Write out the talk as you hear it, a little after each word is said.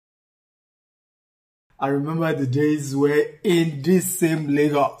I remember the days where in this same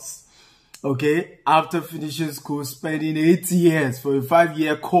Lagos, okay, after finishing school, spending 8 years for a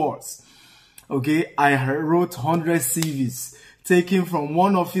 5-year course, okay, I wrote 100 CVs, taking from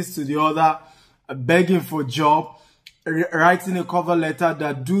one office to the other, begging for job, writing a cover letter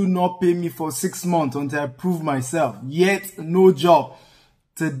that do not pay me for 6 months until I prove myself, yet no job.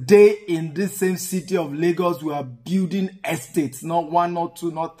 Today, in this same city of Lagos, we are building estates, not 1, not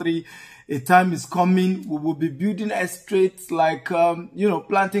 2, not 3. A time is coming, we will be building estates like,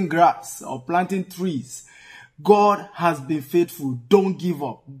 planting grass or planting trees. God has been faithful. Don't give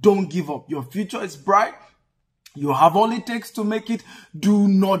up. Don't give up. Your future is bright. You have all it takes to make it. Do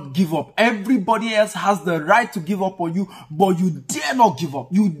not give up. Everybody else has the right to give up on you, but you dare not give up.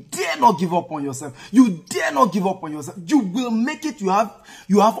 You dare not give up on yourself. You dare not give up on yourself. You will make it. You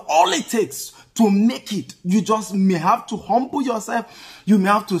have all it takes to make it. You just may have to humble yourself. You may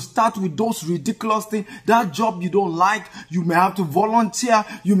have to start with those ridiculous things. That job you don't like, you may have to volunteer.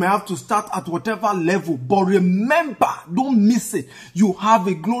 You may have to start at whatever level. But remember, don't miss it. You have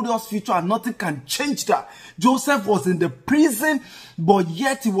a glorious future and nothing can change that. Joseph was in the prison, but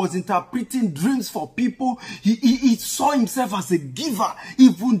yet he was interpreting dreams for people. He saw himself as a giver,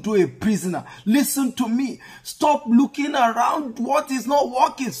 even though a prisoner. Listen to me. Stop looking around what is not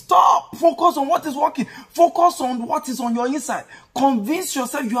working. Stop. Focus on what is working. Focus on what is on your inside. Convince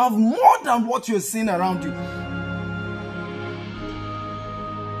yourself you have more than what you're seeing around you.